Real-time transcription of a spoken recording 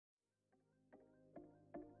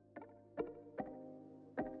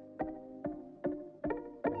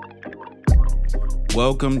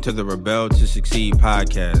Welcome to the Rebel to Succeed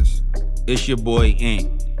podcast. It's your boy,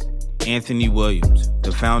 Anthony Williams,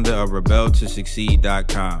 the founder of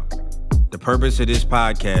RebelToSucceed.com. The purpose of this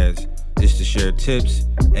podcast is to share tips,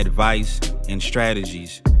 advice, and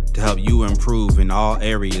strategies to help you improve in all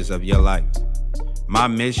areas of your life. My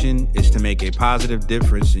mission is to make a positive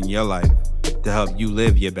difference in your life to help you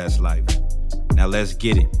live your best life. Now let's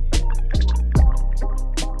get it.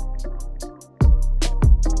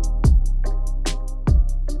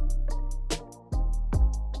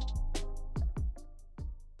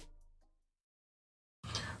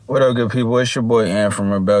 What up, good people? It's your boy, Ant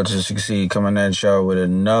from Rebel to Succeed, coming at y'all with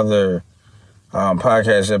another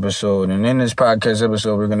podcast episode. And in this podcast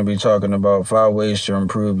episode, we're going to be talking about 5 ways to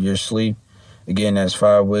improve your sleep. Again, that's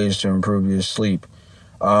 5 ways to improve your sleep.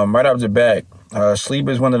 Right off the bat, sleep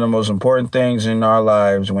is one of the most important things in our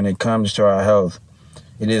lives when it comes to our health.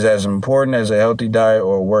 It is as important as a healthy diet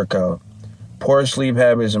or workout. Poor sleep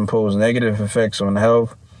habits impose negative effects on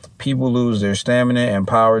health. People lose their stamina and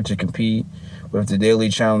power to compete with the daily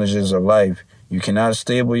challenges of life. You cannot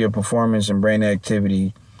stable your performance and brain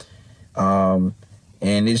activity, and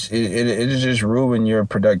it just ruin your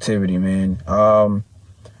productivity, man.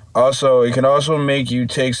 Also, it can also make you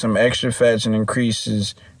take some extra fats and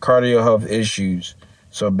increases cardio health issues.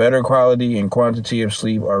 So better quality and quantity of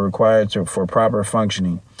sleep are required for proper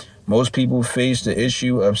functioning. Most people face the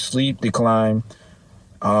issue of sleep decline,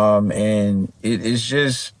 and it's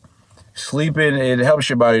just sleeping, it helps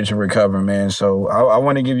your body to recover, man. So I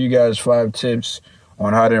want to give you guys 5 tips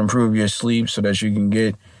on how to improve your sleep so that you can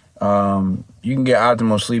get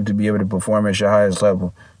optimal sleep to be able to perform at your highest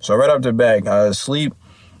level. So right off the bat, sleep.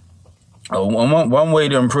 One way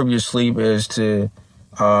to improve your sleep is to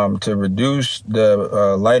reduce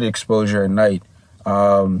the light exposure at night.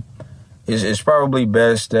 It's probably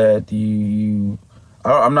best that you.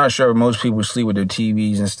 I'm not sure if most people sleep with their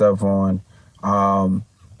TVs and stuff on.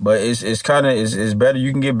 But it's better.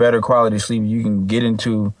 You can get better quality sleep. You can get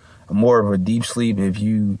into more of a deep sleep if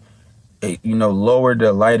you lower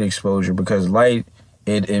the light exposure, because light,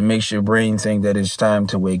 it makes your brain think that it's time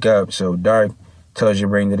to wake up. So dark tells your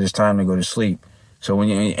brain that it's time to go to sleep. So when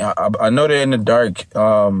I know that in the dark,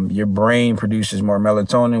 your brain produces more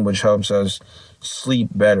melatonin, which helps us sleep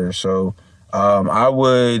better. So I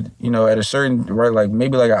would, at a certain, right, like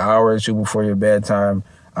maybe like an hour or two before your bedtime,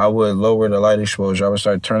 I would lower the light exposure. I would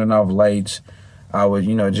start turning off lights. I would,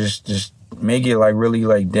 just make it like really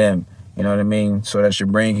like dim, you know what I mean? So that your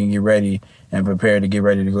brain can get ready and prepare to get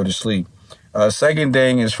ready to go to sleep. Second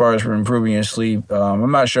thing, as far as for improving your sleep, I'm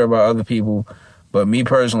not sure about other people, but me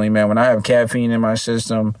personally, man, when I have caffeine in my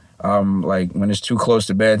system, like when it's too close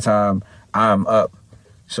to bedtime, I'm up.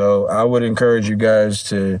 So I would encourage you guys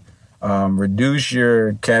to reduce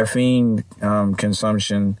your caffeine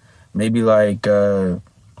consumption, maybe like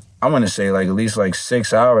I want to say like at least like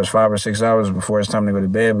 6 hours, 5 or 6 hours before it's time to go to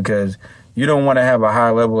bed, because you don't want to have a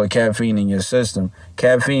high level of caffeine in your system.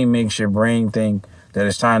 Caffeine makes your brain think that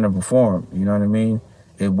it's time to perform. You know what I mean?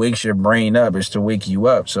 It wakes your brain up. It's to wake you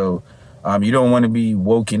up. So you don't want to be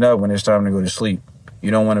woken up when it's time to go to sleep.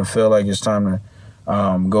 You don't want to feel like it's time to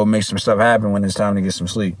go make some stuff happen when it's time to get some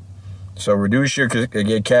sleep. So reduce your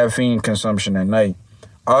caffeine consumption at night.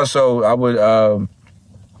 Also, I would...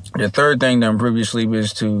 the third thing to improve your sleep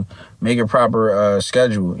is to make a proper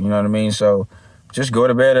schedule. You know what I mean? So just go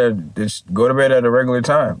to bed at a regular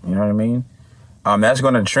time. You know what I mean? That's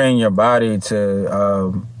going to train your body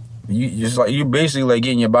to you basically like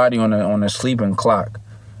getting your body on a sleeping clock.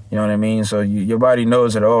 You know what I mean? So your body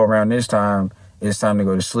knows that around this time it's time to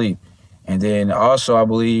go to sleep. And then also, I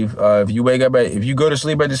believe if you go to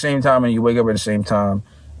sleep at the same time and you wake up at the same time,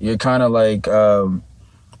 you're kind of like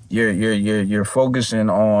You're focusing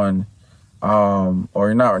on, or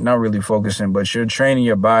you're not really focusing, but you're training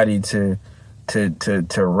your body to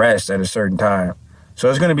rest at a certain time. So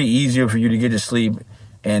it's going to be easier for you to get to sleep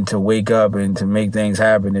and to wake up and to make things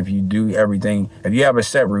happen if you do everything. If you have a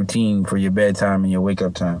set routine for your bedtime and your wake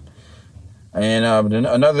up time. And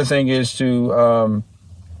another thing is to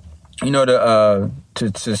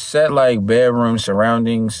set like bedroom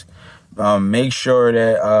surroundings. Make sure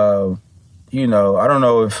that I don't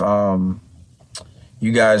know if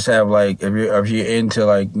you guys have like if you're into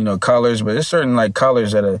like colors, but there's certain like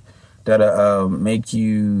colors that make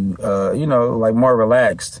you like more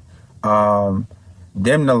relaxed.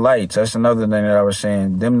 Dim the lights. That's another thing that I was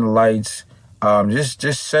saying. Dim the lights. Just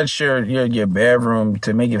set your bedroom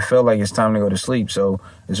to make it feel like it's time to go to sleep. So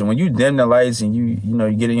when you dim the lights and you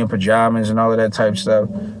get in your pajamas and all of that type of stuff,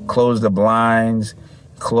 close the blinds,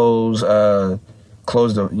 close the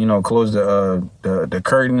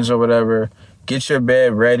curtains or whatever. Get your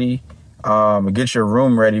bed ready. get your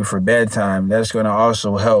room ready for bedtime. That's going to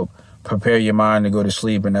also help prepare your mind to go to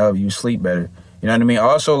sleep and help you sleep better. You know what I mean?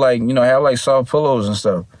 Also, like, you know, have like soft pillows and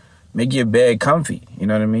stuff. Make your bed comfy. You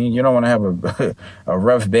know what I mean? You don't want to have a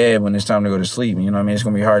rough bed when it's time to go to sleep. You know what I mean? It's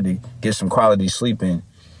going to be hard to get some quality sleep in.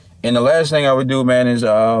 And the last thing I would do, man, is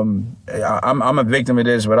I'm a victim of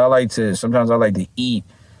this, but sometimes I like to eat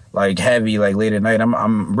like heavy, like late at night.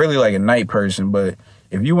 I'm really like a night person, but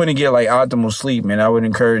if you want to get like optimal sleep, man, I would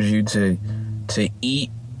encourage you to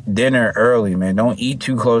eat dinner early, man. Don't eat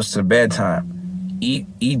too close to bedtime.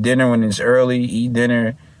 Eat dinner when it's early. Eat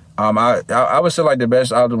dinner. I would say like the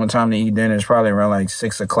best optimal time to eat dinner is probably around like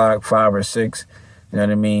 6 o'clock, 5 or 6. You know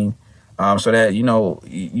what I mean? So that, you know,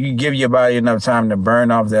 you give your body enough time to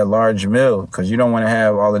burn off that large meal, because you don't want to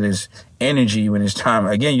have all of this energy when it's time.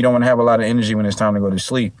 Again, you don't want to have a lot of energy when it's time to go to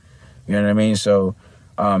sleep. You know what I mean? So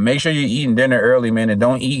make sure you're eating dinner early, man, and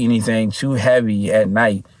don't eat anything too heavy at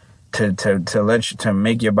night to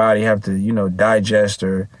make your body have to, you know, digest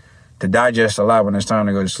a lot when it's time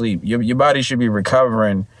to go to sleep. Your body should be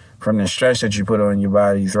recovering from the stress that you put on your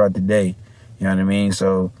body throughout the day. You know what I mean?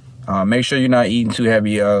 So make sure you're not eating too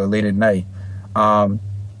heavy late at night.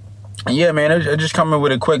 Yeah, man, I just coming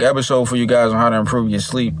with a quick episode for you guys on how to improve your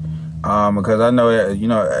sleep. Because I know that, you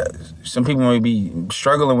know, some people may be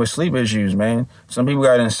struggling with sleep issues, man. Some people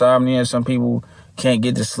got insomnia. Some people can't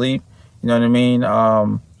get to sleep. You know what I mean?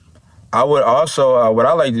 I would also, what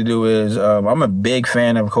I like to do is, I'm a big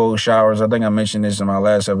fan of cold showers. I think I mentioned this in my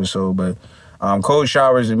last episode, but cold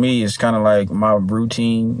showers to me is kind of like my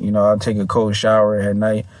routine. You know, I'll take a cold shower at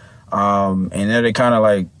night. And then it kind of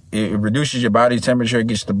like, it reduces your body temperature, it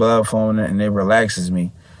gets the blood flowing, and it relaxes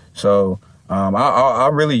me. So I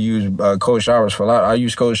really use cold showers for a lot. I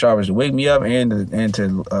use cold showers to wake me up and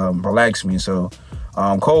to relax me. So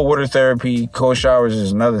cold water therapy, cold showers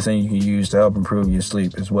is another thing you can use to help improve your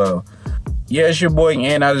sleep as well. Yeah, it's your boy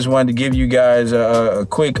Ant. I just wanted to give you guys some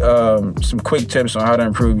quick tips on how to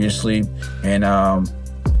improve your sleep. And I'll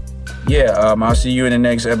see you in the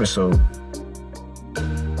next episode.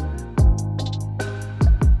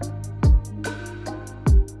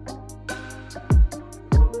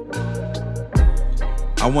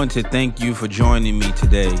 I want to thank you for joining me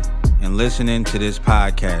today and listening to this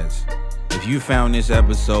podcast. If you found this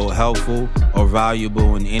episode helpful or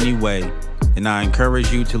valuable in any way, then I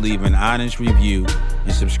encourage you to leave an honest review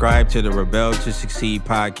and subscribe to the Rebel to Succeed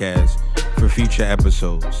podcast for future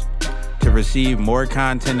episodes. To receive more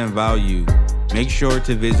content and value, make sure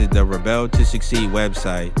to visit the Rebel to Succeed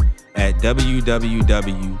website at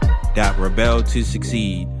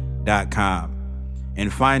www.rebeltosucceed.com.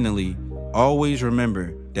 And finally, always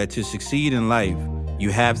remember that to succeed in life,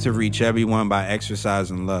 you have to reach everyone by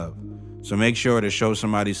exercising love. So make sure to show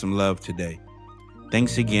somebody some love today.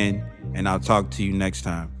 Thanks again, and I'll talk to you next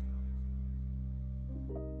time.